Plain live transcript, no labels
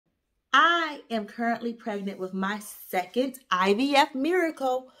I am currently pregnant with my second IVF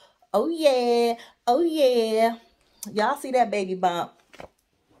miracle. Oh yeah, oh yeah. Y'all see that baby bump?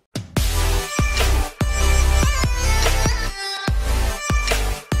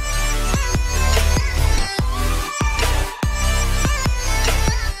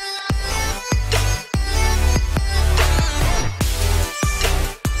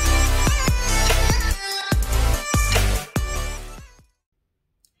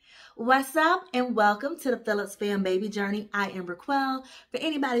 What's up and welcome to the Phillips Fam Baby Journey. I am Raquel. For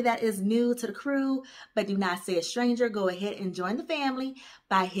anybody that is new to the crew but do not say a stranger, go ahead and join the family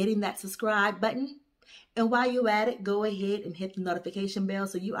by hitting that subscribe button. And while you're at it, go ahead and hit the notification bell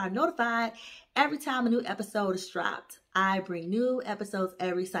so you are notified every time a new episode is dropped. I bring new episodes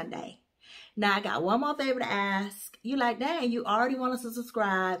every Sunday. Now, I got one more favor to ask. You like, dang, you already want us to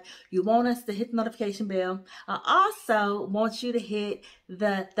subscribe. You want us to hit the notification bell. I also want you to hit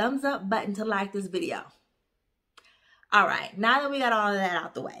the thumbs up button to like this video. All right, now that we got all of that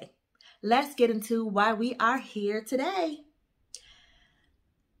out the way, let's get into why we are here today.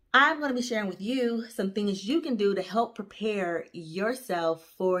 I'm going to be sharing with you some things you can do to help prepare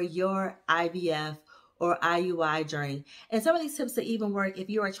yourself for your IVF or IUI journey. And some of these tips that even work if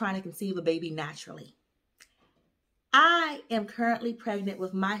you are trying to conceive a baby naturally. I am currently pregnant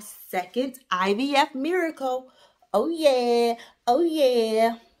with my second IVF miracle. Oh yeah, oh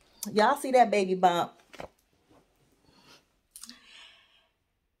yeah. Y'all see that baby bump?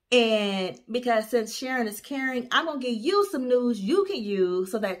 And because since sharing is caring, I'm going to give you some news you can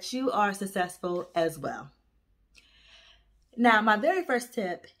use so that you are successful as well. Now, my very first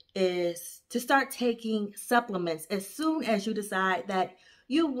tip is to start taking supplements as soon as you decide that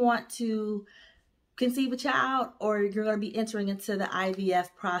you want to conceive a child or you're going to be entering into the IVF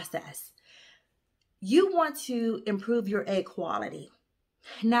process. You want to improve your egg quality.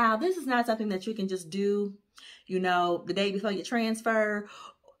 Now, this is not something that you can just do, the day before your transfer.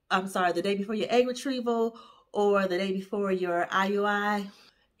 The day before your egg retrieval or the day before your IUI.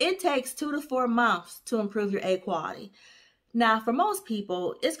 It takes 2 to 4 months to improve your egg quality. Now, for most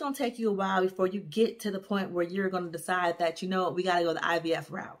people, it's going to take you a while before you get to the point where you're going to decide that, we got to go the IVF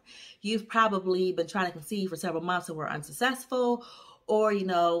route. You've probably been trying to conceive for several months and were unsuccessful, or,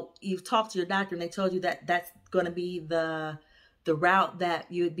 you've talked to your doctor and they told you that that's going to be the route that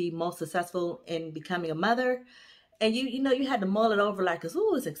you would be most successful in becoming a mother. And you had to mull it over like,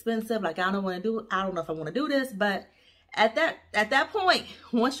 ooh, it's expensive. Like, I don't know if I want to do this. But at that point,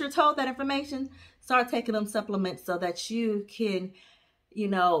 once you're told that information, start taking them supplements so that you can,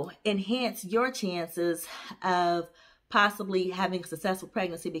 enhance your chances of possibly having a successful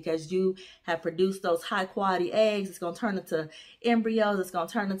pregnancy because you have produced those high quality eggs. It's going to turn into embryos. It's going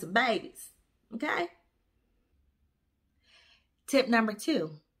to turn into babies. Okay. Tip number 2.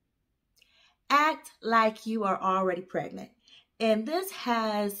 Act like you are already pregnant. And this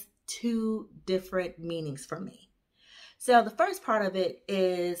has 2 different meanings for me. So the first part of it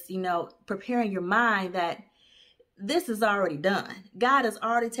is, preparing your mind that this is already done. God has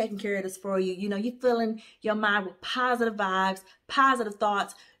already taken care of this for you. You're filling your mind with positive vibes, positive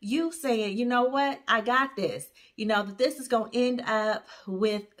thoughts. You saying, you know what? I got this. That this is going to end up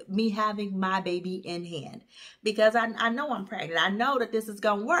with me having my baby in hand because I know I'm pregnant. I know that this is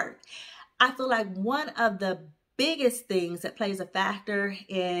going to work. I feel like one of the biggest things that plays a factor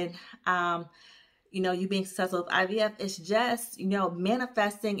in, you being successful with IVF is just,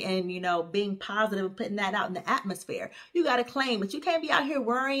 manifesting and, being positive and putting that out in the atmosphere. You got to claim, but you can't be out here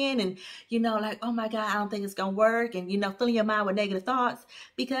worrying and, like, oh my God, I don't think it's going to work. And, filling your mind with negative thoughts,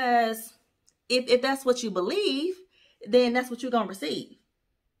 because if that's what you believe, then that's what you're going to receive.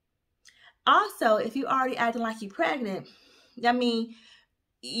 Also, if you already acting like you're pregnant,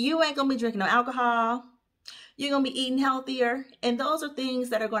 you ain't going to be drinking no alcohol. You're going to be eating healthier. And those are things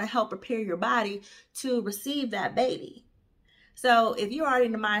that are going to help prepare your body to receive that baby. So if you're already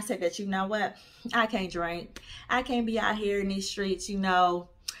in the mindset that, you know what, I can't drink. I can't be out here in these streets,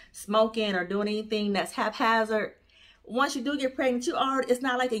 smoking or doing anything that's haphazard. Once you do get pregnant, it's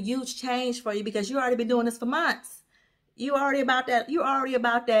not like a huge change for you because you already been doing this for months. You're already about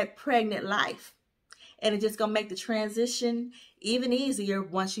that pregnant life. And it's just going to make the transition even easier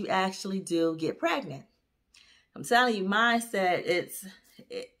once you actually do get pregnant. I'm telling you, mindset,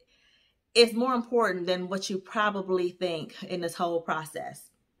 it's more important than what you probably think in this whole process.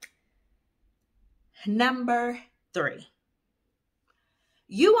 Number 3,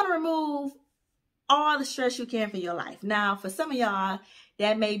 you want to remove all the stress you can from your life. Now, for some of y'all,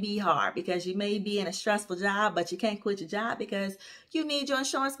 that may be hard because you may be in a stressful job, but you can't quit your job because you need your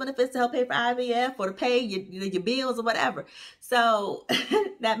insurance benefits to help pay for IVF or to pay your bills or whatever. So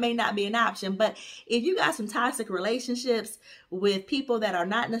that may not be an option. But if you got some toxic relationships with people that are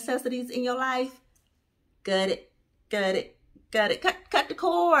not necessities in your life, cut it. Cut the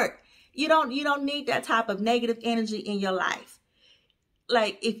cord. You don't need that type of negative energy in your life.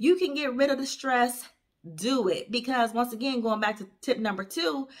 Like, if you can get rid of the stress, do it. Because once again, going back to tip number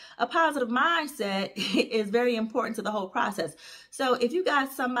 2, a positive mindset is very important to the whole process. So if you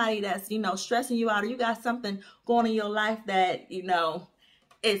got somebody that's, stressing you out, or you got something going in your life that,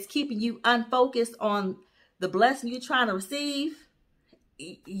 is keeping you unfocused on the blessing you're trying to receive,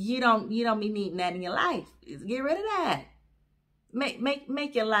 you don't be needing that in your life. Get rid of that.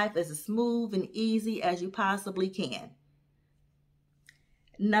 Make your life as smooth and easy as you possibly can.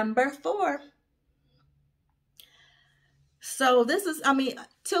 Number 4. So this is,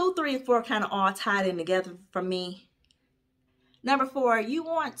 2, 3, and 4 kind of all tied in together for me. Number 4, you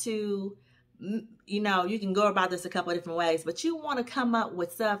want to, you can go about this a couple of different ways, but you want to come up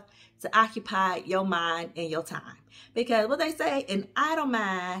with stuff to occupy your mind and your time. Because what they say, an idle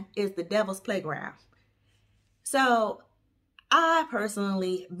mind is the devil's playground. So I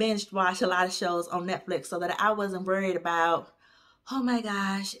personally binged watched a lot of shows on Netflix so that I wasn't worried about, oh my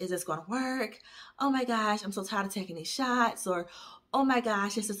gosh, is this going to work? Oh my gosh, I'm so tired of taking these shots. Or, oh my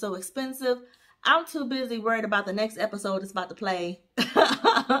gosh, this is so expensive. I'm too busy worried about the next episode that's about to play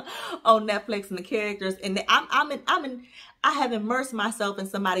on Netflix and the characters. And I have immersed myself in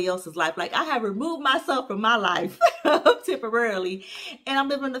somebody else's life. Like, I have removed myself from my life temporarily, and I'm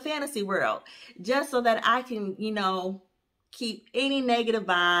living in the fantasy world just so that I can, keep any negative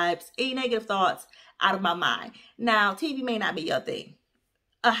vibes, any negative thoughts out of my mind. Now, TV may not be your thing.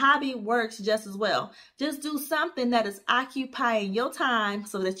 A hobby works just as well. Just do something that is occupying your time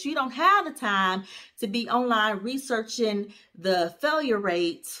so that you don't have the time to be online researching the failure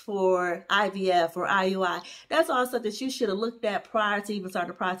rates for IVF or IUI. That's all stuff that you should have looked at prior to even starting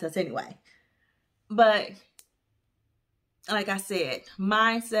the process anyway. But like I said,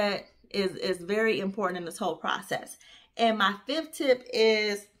 mindset is very important in this whole process. And my 5th tip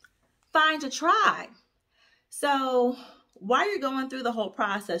is find your tribe. So while you're going through the whole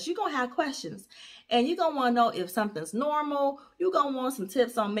process, you're going to have questions. And you're going to want to know if something's normal. You're going to want some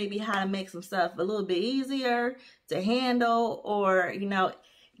tips on maybe how to make some stuff a little bit easier to handle. Or,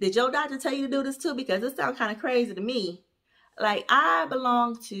 did your doctor tell you to do this too? Because it sounds kind of crazy to me. Like, I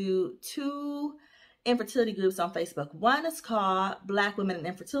belong to 2 infertility groups on Facebook. One is called Black Women in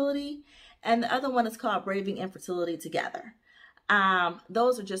Infertility, and the other one is called Braving Infertility Together.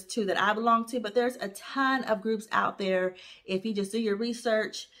 Those are just 2 that I belong to, but there's a ton of groups out there. If you just do your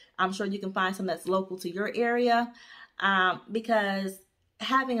research, I'm sure you can find some that's local to your area, because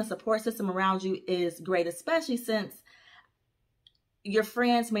having a support system around you is great, especially since your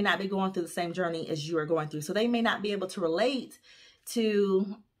friends may not be going through the same journey as you are going through. So they may not be able to relate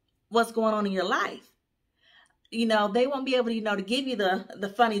to what's going on in your life. They won't be able to, to give you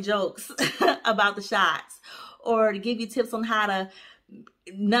the funny jokes about the shots, or to give you tips on how to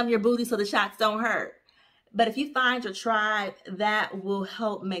numb your booty so the shots don't hurt. But if you find your tribe, that will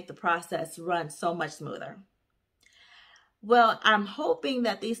help make the process run so much smoother. Well, I'm hoping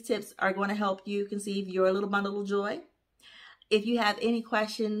that these tips are going to help you conceive your little bundle of joy. If you have any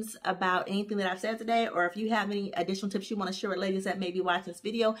questions about anything that I've said today, or if you have any additional tips you want to share with ladies that may be watching this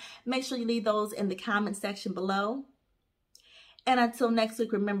video, make sure you leave those in the comment section below. And until next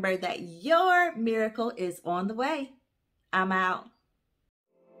week, remember that your miracle is on the way. I'm out.